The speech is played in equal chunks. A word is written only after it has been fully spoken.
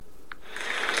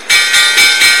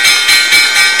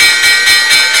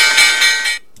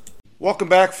Welcome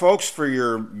back, folks, for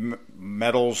your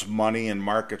Metals, Money, and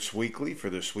Markets Weekly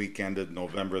for this week ended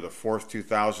November the 4th,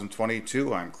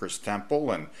 2022. I'm Chris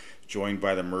Temple and joined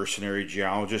by the mercenary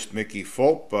geologist Mickey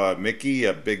Fulp. Mickey,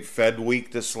 a big Fed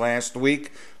week this last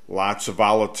week. Lots of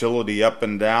volatility up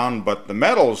and down, but the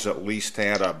metals at least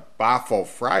had a boffo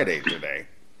Friday today.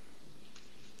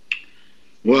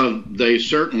 Well, they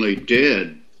certainly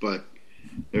did, but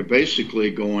they're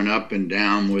basically going up and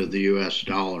down with the U.S.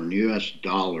 dollar. And the U.S.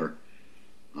 dollar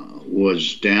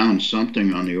was down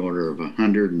something on the order of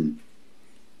 120,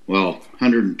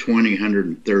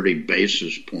 130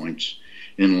 basis points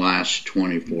in the last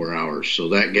 24 hours. So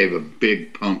that gave a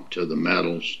big pump to the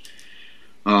metals.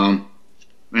 And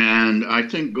I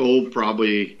think gold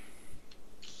probably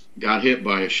got hit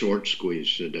by a short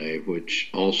squeeze today, which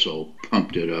also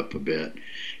pumped it up a bit.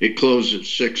 It closed at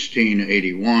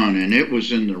 1681, and it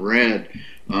was in the red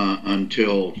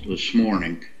until this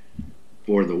morning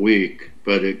for the week,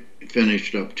 but it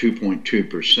finished up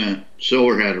 2.2%.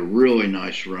 Silver had a really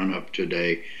nice run up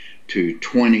today to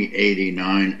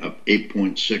 2089, up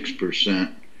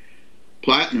 8.6%.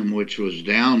 Platinum, which was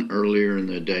down earlier in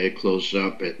the day, closed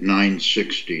up at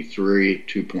 963,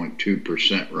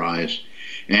 2.2% rise.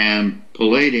 And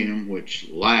palladium, which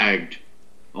lagged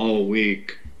all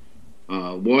week,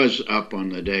 was up on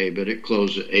the day, but it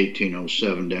closed at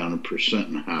 1807, down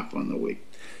 1.5% on the week.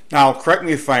 Now, correct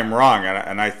me if I'm wrong,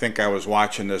 and I think I was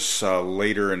watching this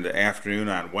later in the afternoon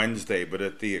on Wednesday, but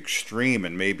at the extreme,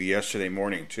 and maybe yesterday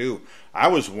morning too, I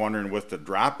was wondering with the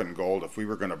drop in gold if we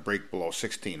were going to break below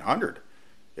 1,600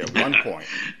 at one point.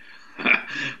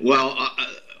 Well,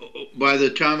 by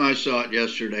the time I saw it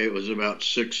yesterday, it was about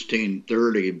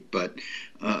 1630, but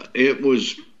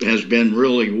it has been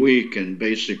really weak, and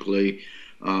basically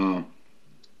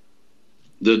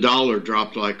the dollar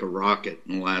dropped like a rocket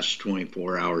in the last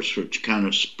 24 hours, which kind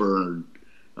of spurred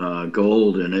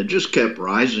gold, and it just kept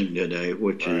rising today,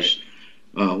 which is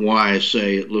why I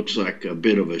say it looks like a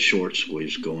bit of a short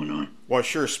squeeze going on. Well, it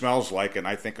sure smells like it, and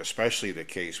I think especially the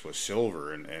case with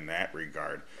silver in that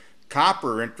regard.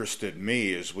 Copper interested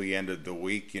me as we ended the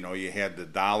week. You know, you had the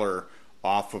dollar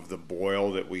off of the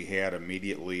boil that we had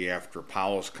immediately after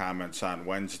Powell's comments on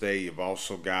Wednesday. You've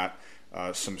also got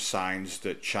some signs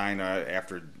that China,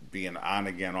 after being on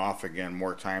again, off again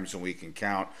more times than we can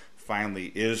count,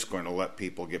 finally is going to let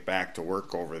people get back to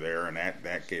work over there, and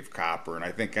that gave copper and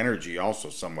I think energy also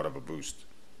somewhat of a boost.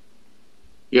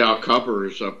 Yeah, copper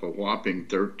is up a whopping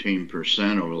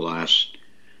 13% over the last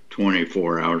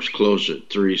 24 hours, closed at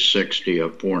 360,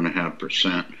 up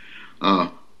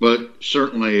 4.5%. But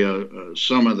certainly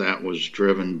some of that was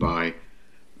driven by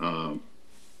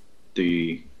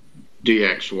the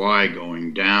DXY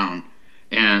going down.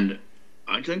 And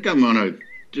I think I'm going to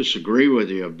disagree with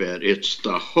you a bit. It's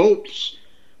the hopes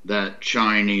that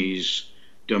Chinese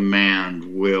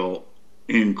demand will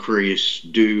increase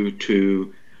due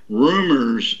to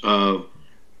rumors of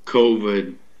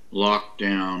COVID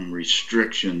lockdown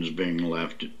restrictions being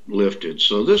lifted.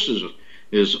 So this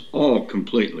is all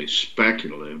completely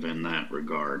speculative in that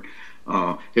regard.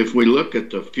 If we look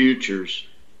at the futures,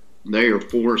 they are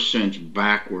 4 cents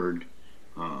backward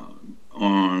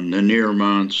on the near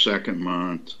month, second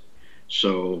month.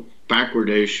 So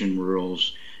backwardation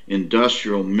rules.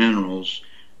 Industrial minerals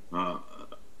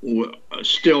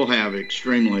still have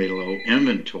extremely low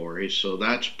inventory, so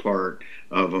that's part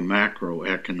of a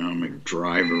macroeconomic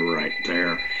driver right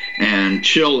there. And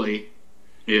Chile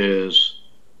is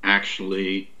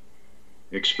actually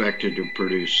expected to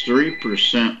produce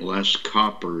 3% less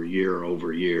copper year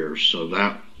over year, so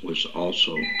that was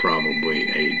also probably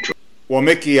a driver. Well,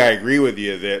 Mickey, I agree with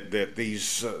you that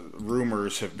these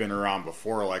rumors have been around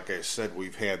before. Like I said,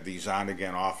 we've had these on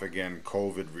again, off again,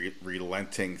 COVID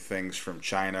relenting things from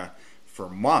China for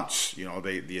months. You know,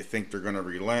 you think they're going to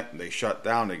relent, and they shut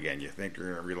down again. You think they're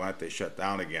going to relent, they shut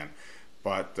down again.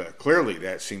 But clearly,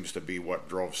 that seems to be what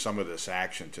drove some of this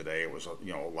action today. It was, a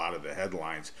lot of the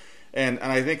headlines, and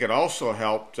I think it also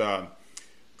helped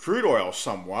crude oil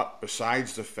somewhat,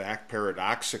 besides the fact,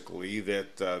 paradoxically,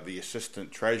 that the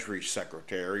Assistant Treasury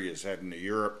Secretary is heading to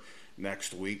Europe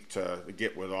next week to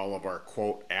get with all of our,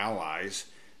 quote, allies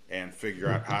and figure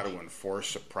out how to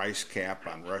enforce a price cap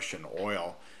on Russian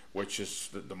oil, which is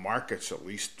the markets at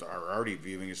least are already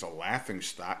viewing as a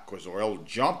laughingstock because oil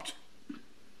jumped.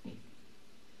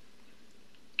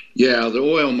 Yeah, the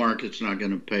oil market's not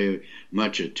going to pay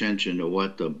much attention to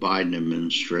what the Biden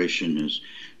administration is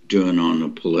doing on the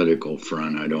political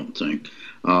front, I don't think.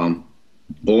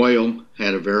 Oil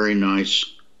had a very nice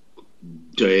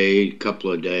day,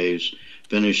 couple of days,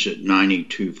 finished at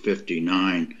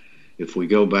 92.59. If we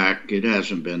go back, it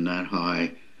hasn't been that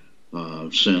high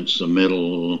since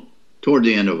toward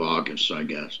the end of August, I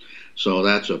guess. So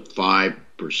that's a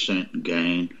 5%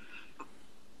 gain.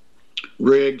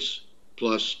 Rigs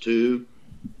 +2,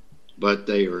 but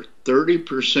they are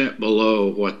 30% below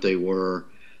what they were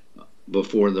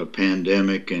before the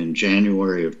pandemic in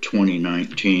January of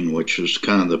 2019, which was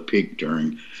kind of the peak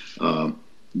during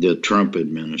the Trump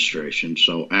administration.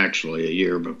 So actually a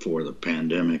year before the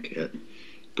pandemic hit.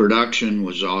 Production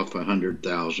was off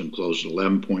 100,000, close to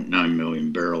 11.9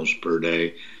 million barrels per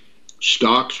day.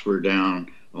 Stocks were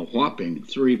down a whopping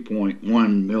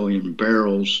 3.1 million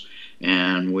barrels,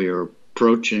 and we are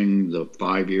approaching the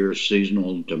 5-year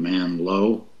seasonal demand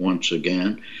low once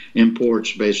again.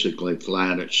 Imports basically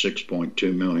flat at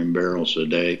 6.2 million barrels a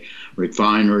day.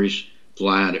 Refineries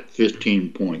flat at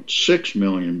 15.6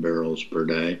 million barrels per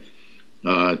day.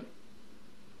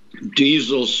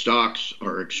 Diesel stocks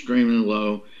are extremely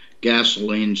low.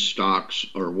 Gasoline stocks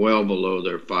are well below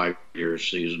their 5-year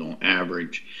seasonal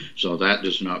average, so that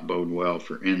does not bode well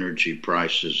for energy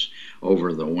prices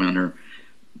over the winter.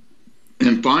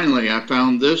 And finally, I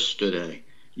found this today.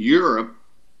 Europe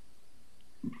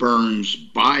burns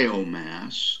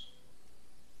biomass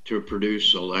to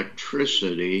produce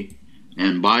electricity,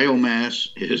 and biomass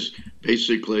is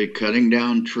basically cutting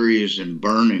down trees and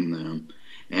burning them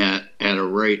at a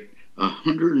rate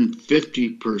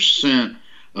 150%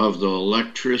 of the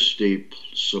electricity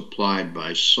supplied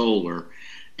by solar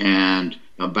and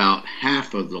about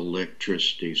half of the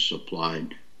electricity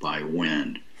supplied by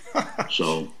wind.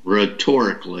 So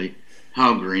rhetorically,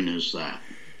 how green is that?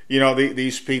 You know,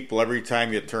 these people, every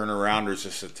time you turn around, there's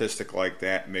a statistic like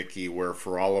that, Mickey, where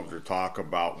for all of their talk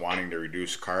about wanting to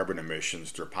reduce carbon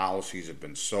emissions, their policies have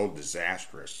been so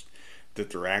disastrous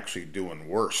that they're actually doing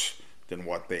worse than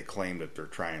what they claim that they're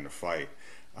trying to fight.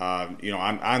 You know,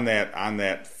 on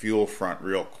that fuel front,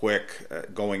 real quick,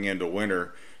 going into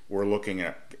winter, we're looking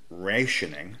at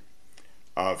rationing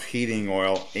of heating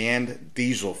oil and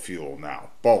diesel fuel now,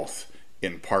 both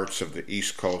in parts of the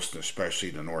East Coast and especially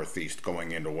the Northeast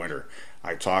going into winter.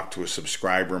 I talked to a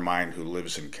subscriber of mine who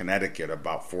lives in Connecticut,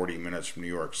 about 40 minutes from New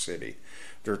York City.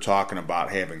 They're talking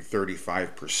about having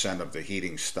 35% of the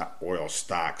heating oil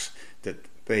stocks that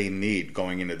they need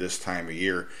going into this time of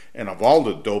year. And of all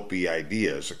the dopey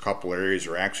ideas, a couple areas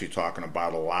are actually talking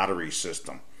about a lottery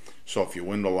system. So if you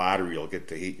win the lottery, you'll get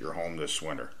to heat your home this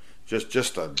winter.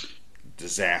 Just a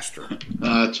disaster.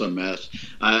 That's a mess.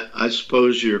 I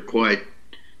suppose you're quite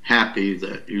happy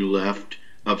that you left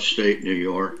upstate New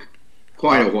York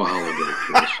quite a while ago,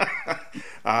 Chris.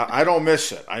 I don't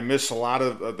miss it. I miss a lot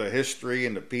of the history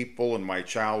and the people in my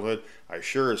childhood. I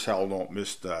sure as hell don't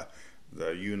miss the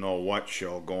you-know-what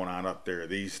show going on up there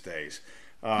these days.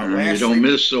 You don't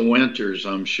miss the winters,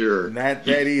 I'm sure. That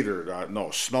either.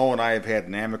 No, Snow and I have had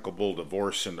an amicable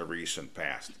divorce in the recent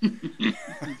past.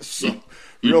 So,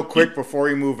 real quick before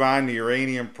we move on, the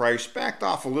uranium price backed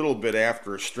off a little bit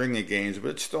after a string of gains,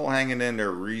 but it's still hanging in there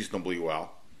reasonably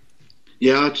well.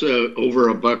 Yeah, it's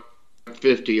over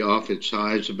 $1.50 off its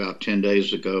highs about 10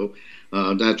 days ago.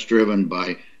 That's driven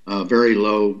by very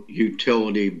low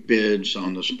utility bids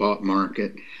on the spot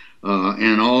market.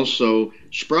 And also,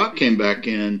 Sprott came back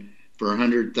in for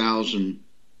 100,000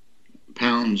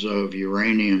 pounds of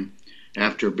uranium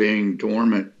after being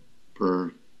dormant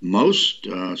for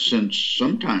since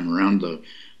sometime around the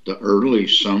early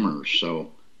summer. So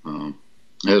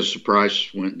as the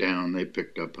price went down, they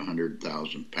picked up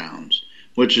 100,000 pounds,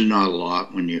 which is not a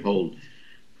lot when you hold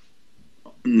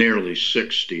nearly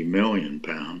 60 million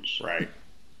pounds. Right.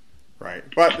 Right,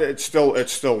 but it's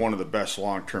still one of the best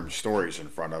long-term stories in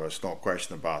front of us, no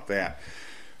question about that.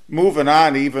 Moving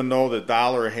on, even though the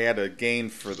dollar had a gain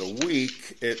for the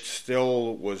week, it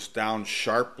still was down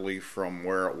sharply from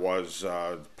where it was,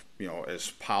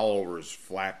 as Powell was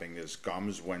flapping his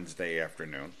gums Wednesday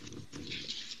afternoon.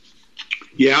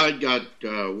 Yeah, it got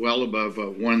well above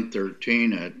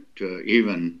 113 at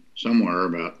even somewhere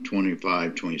about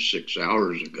 26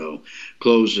 hours ago,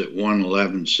 closed at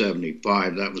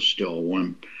 111.75. That was still a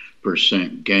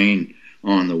 1% gain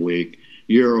on the week.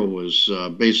 Euro was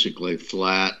basically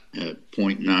flat at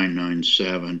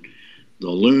 0.997. The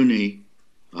loonie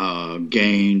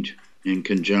gained in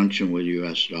conjunction with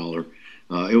U.S. dollar.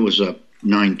 It was up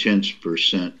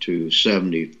 0.9% to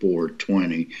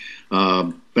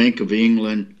 74.20. Bank of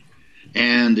England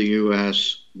and the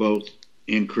U.S. both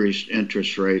increased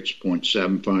interest rates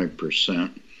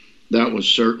 0.75%. That was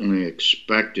certainly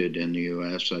expected in the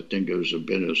U.S. I think it was a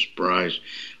bit of a surprise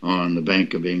on the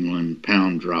Bank of England.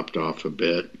 Pound dropped off a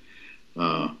bit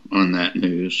on that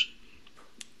news.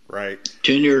 Right.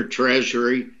 10-year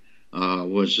Treasury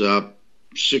was up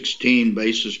 16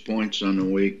 basis points on the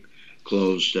week,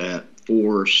 closed at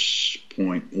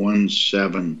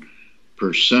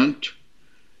 4.17%.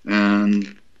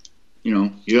 And,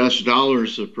 U.S. dollar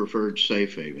is the preferred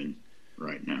safe haven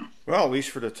right now. Well, at least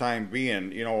for the time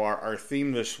being, our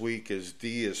theme this week is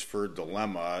D is for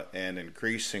dilemma, and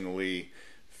increasingly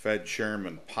Fed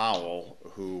Chairman Powell,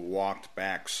 who walked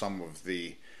back some of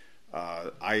the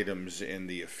items in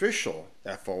the official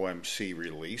FOMC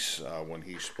release when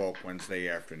he spoke Wednesday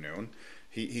afternoon.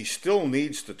 He still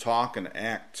needs to talk and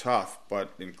act tough,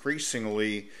 but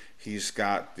increasingly he's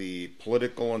got the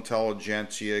political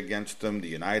intelligentsia against him, the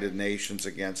United Nations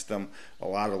against him, a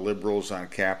lot of liberals on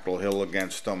Capitol Hill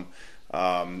against him.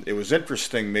 It was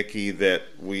interesting, Mickey, that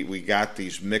we got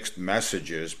these mixed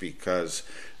messages because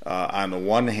on the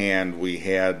one hand we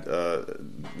had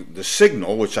the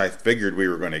signal, which I figured we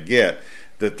were going to get,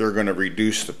 that they're going to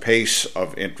reduce the pace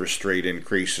of interest rate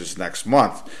increases next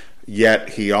month. Yet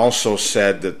he also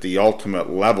said that the ultimate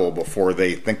level before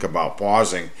they think about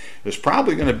pausing is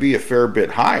probably going to be a fair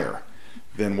bit higher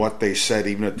than what they said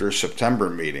even at their September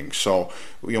meeting. So,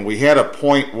 we had a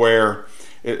point where,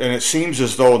 and it seems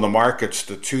as though in the markets,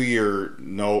 the 2-year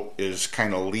note is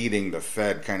kind of leading the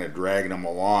Fed, kind of dragging them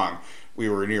along. We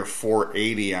were near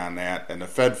 480 on that, and the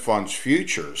Fed funds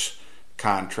futures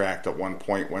contract at one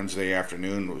point Wednesday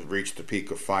afternoon reached a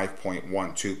peak of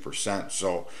 5.12%.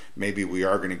 So maybe we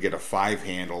are going to get a 5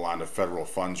 handle on the federal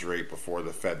funds rate before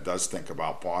the Fed does think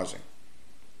about pausing.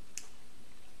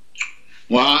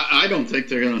 Well, I don't think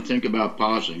they're going to think about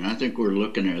pausing. I think we're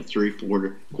looking at a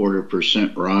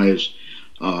 3.25% rise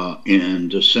in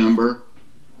December,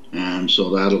 and so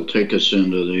that'll take us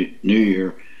into the new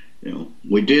year.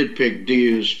 We did pick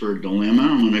D is for dilemma.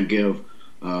 I'm going to give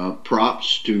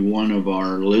props to one of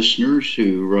our listeners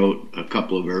who wrote a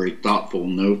couple of very thoughtful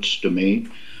notes to me,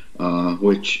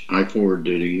 which I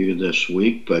forwarded to you this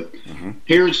week. But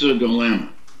here's the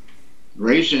dilemma.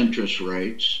 Raise interest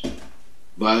rates,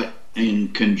 but in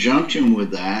conjunction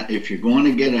with that, if you're going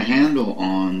to get a handle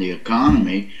on the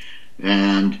economy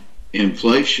and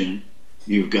inflation,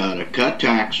 you've got to cut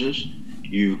taxes,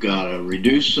 you've got to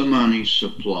reduce the money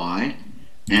supply,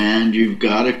 and you've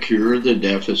got to cure the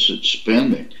deficit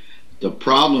spending. The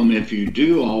problem, if you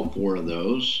do all 4 of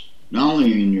those, not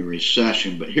only in your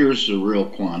recession, but here's the real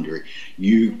quandary.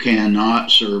 You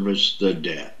cannot service the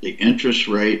debt. The interest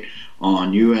rate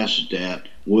on U.S. debt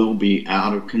will be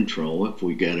out of control if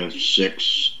we get a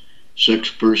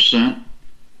 6%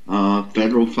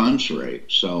 federal funds rate.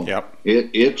 So it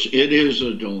is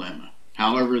a dilemma.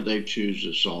 However they choose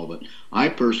to solve it. I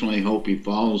personally hope he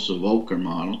follows the Volcker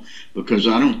model because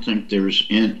I don't think there's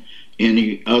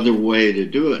any other way to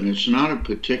do it. And it's not a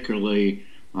particularly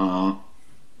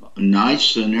nice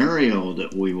scenario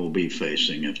that we will be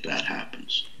facing if that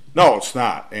happens. No, it's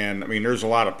not. And, there's a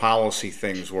lot of policy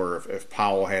things where if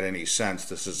Powell had any sense,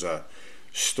 this is a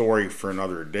story for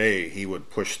another day, he would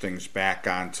push things back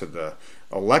onto the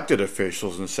elected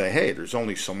officials and say, hey, there's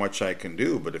only so much I can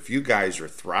do, but if you guys are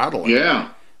throttling,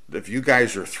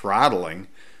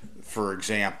 for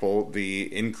example,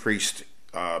 the increased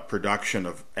production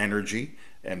of energy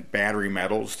and battery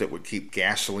metals that would keep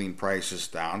gasoline prices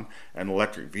down and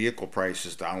electric vehicle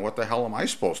prices down, what the hell am I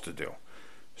supposed to do?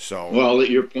 So, well,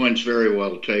 your point's very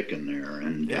well taken there.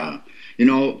 And,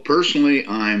 personally,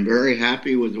 I'm very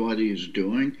happy with what he's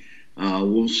doing.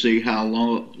 We'll see how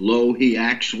low he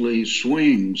actually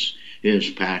swings his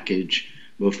package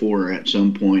before at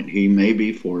some point he may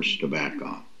be forced to back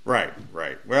off. Right.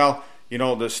 Well,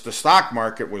 the stock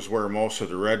market was where most of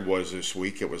the red was this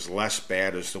week. It was less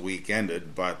bad as the week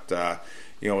ended, but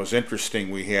it was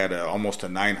interesting. We had almost a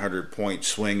 900-point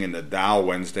swing in the Dow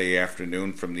Wednesday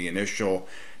afternoon from the initial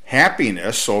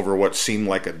happiness over what seemed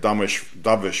like a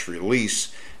dovish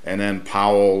release. And then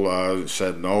Powell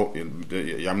said, no,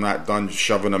 I'm not done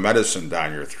shoving the medicine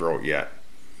down your throat yet.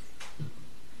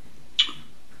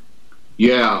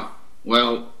 Yeah,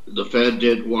 well, the Fed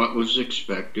did what was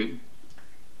expected,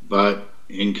 but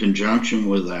in conjunction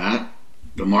with that,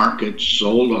 the markets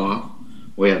sold off.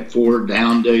 We had 4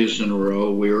 down days in a row.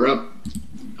 We were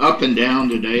up and down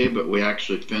today, but we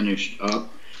actually finished up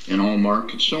in all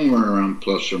markets somewhere around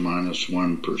plus or minus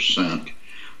 1%.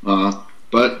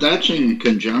 But that's in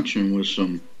conjunction with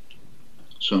some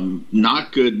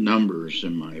not good numbers,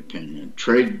 in my opinion.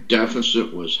 Trade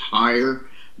deficit was higher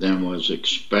than was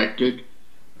expected.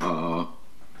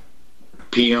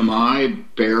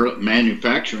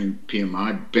 Manufacturing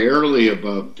PMI barely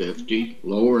above 50,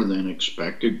 lower than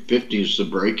expected. 50 is the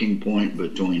breaking point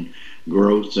between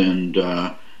growth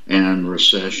and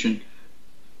recession.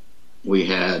 We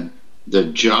had the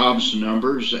jobs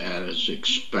numbers as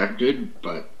expected,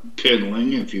 but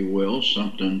piddling, if you will,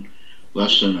 something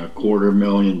less than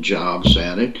 250,000 jobs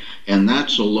added, and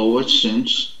that's the lowest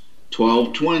since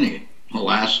 12/20, the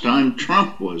last time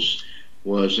Trump was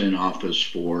in office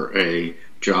for a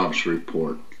jobs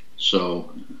report.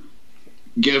 So,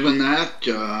 given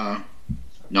that,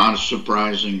 not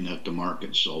surprising that the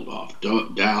market sold off.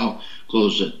 Dow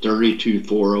closed at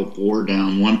 32,404,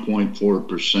 down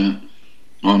 1.4%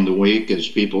 on the week as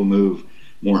people move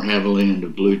more heavily into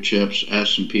blue chips.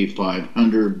 S&P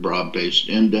 500 broad-based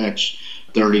index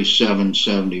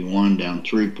 3771, down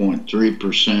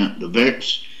 3.3%. The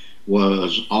VIX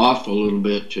was off a little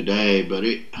bit today, but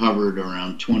it hovered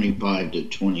around 25 to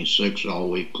 26 all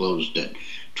week, closed at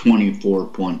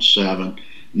 24.7.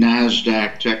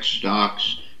 NASDAQ tech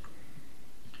stocks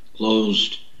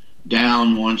closed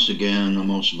down once again, the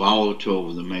most volatile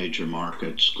of the major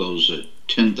markets, closed at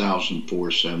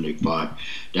 10,475,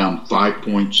 down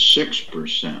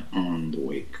 5.6% on the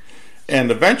week. And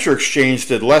the venture exchange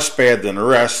did less bad than the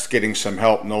rest, getting some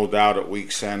help, no doubt, at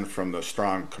week's end from the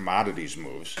strong commodities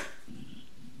moves.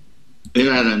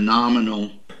 It had a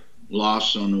nominal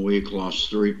loss on the week, lost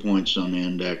 3 points on the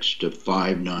index to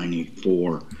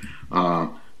 594.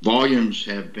 Volumes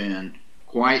have been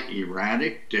quite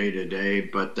erratic day to day,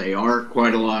 but they are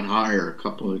quite a lot higher,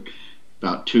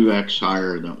 about 2x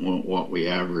higher than what we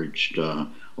averaged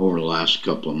over the last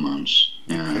couple of months.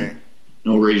 And okay.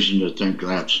 No reason to think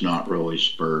that's not really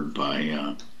spurred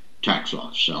by tax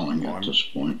loss selling at this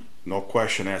point. No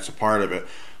question that's a part of it.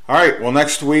 All right, well,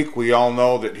 next week we all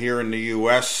know that here in the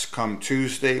U.S., come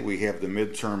Tuesday, we have the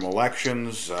midterm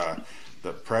elections.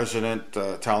 The president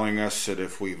telling us that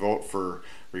if we vote for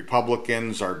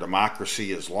Republicans, our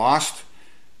democracy is lost.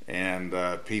 And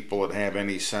people that have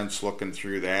any sense looking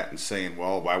through that and saying,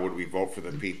 well, why would we vote for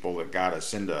the people that got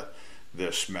us into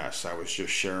this mess? I was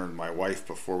just sharing with my wife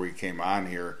before we came on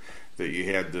here that you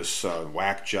had this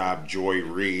whack job Joy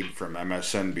Reid from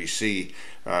MSNBC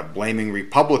blaming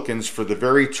Republicans for the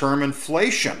very term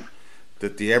inflation,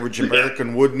 that the average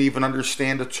American wouldn't even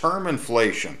understand the term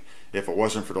inflation if it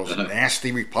wasn't for those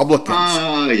nasty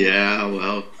Republicans. Yeah,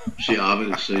 well, she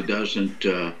obviously doesn't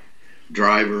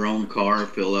drive her own car,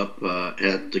 fill up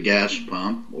at the gas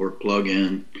pump, or plug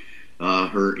in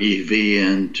her EV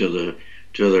into the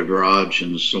garage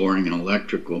and soaring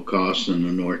electrical costs in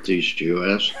the Northeast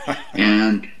U.S.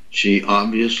 And she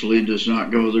obviously does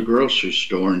not go to the grocery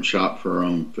store and shop for her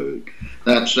own food.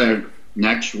 That said,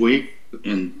 next week,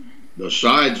 and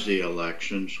besides the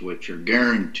elections, which are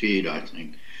guaranteed, I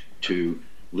think, to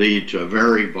lead to a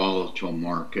very volatile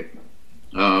market,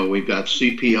 we've got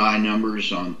CPI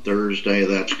numbers on Thursday.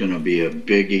 That's going to be a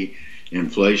biggie.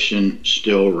 Inflation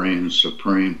still reigns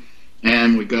supreme.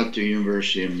 And we got the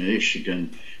University of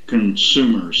Michigan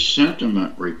Consumer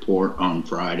Sentiment Report on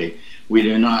Friday. We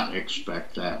do not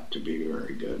expect that to be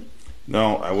very good.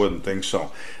 No, I wouldn't think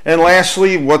so. And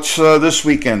lastly, what's this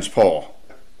weekend's poll?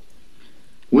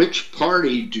 Which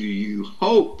party do you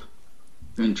hope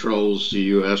controls the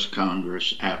U.S.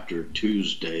 Congress after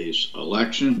Tuesday's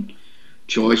election?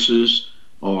 Choices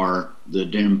are the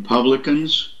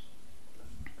Dempublicans.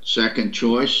 Second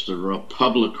choice, the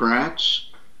Republicrats.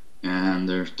 And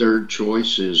their third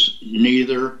choice is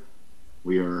neither.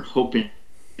 We are hoping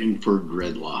for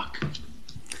gridlock.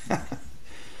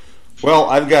 Well,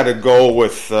 I've got to go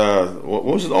with, what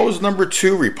was it? Always number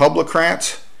 2,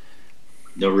 Republicrats?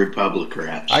 The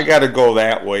Republicrats. I got to go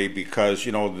that way because,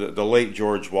 you know, the late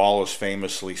George Wallace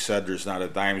famously said there's not a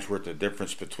dime's worth of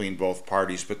difference between both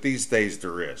parties, but these days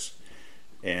there is.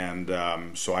 And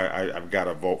so I've got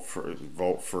to vote for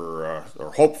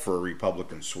or hope for a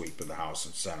Republican sweep of the House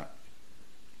and Senate.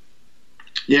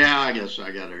 Yeah, I guess I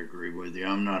got to agree with you.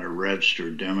 I'm not a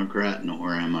registered Democrat,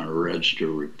 nor am I a registered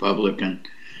Republican,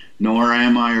 nor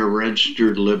am I a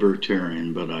registered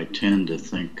Libertarian, but I tend to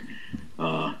think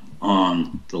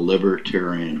on the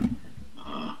Libertarian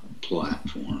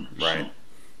platform. Right. So.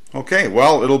 Okay,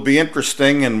 well, it'll be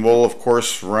interesting, and we'll, of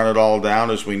course, run it all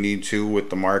down as we need to with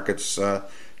the markets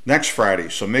next Friday.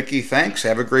 So, Mickey, thanks.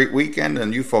 Have a great weekend,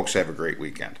 and you folks have a great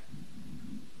weekend.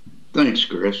 Thanks,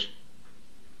 Chris.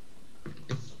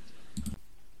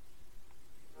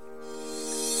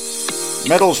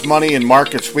 Metals, Money, and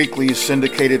Markets Weekly is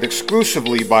syndicated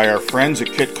exclusively by our friends at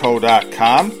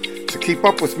Kitco.com. To keep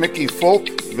up with Mickey Fulp,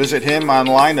 visit him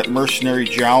online at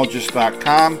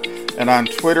mercenarygeologist.com and on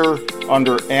Twitter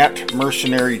under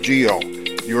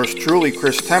 @mercenarygeo. Yours truly,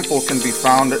 Chris Temple, can be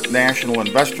found at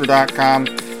nationalinvestor.com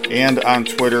and on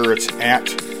Twitter it's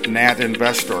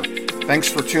 @natinvestor. Thanks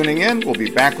for tuning in. We'll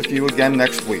be back with you again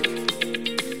next week.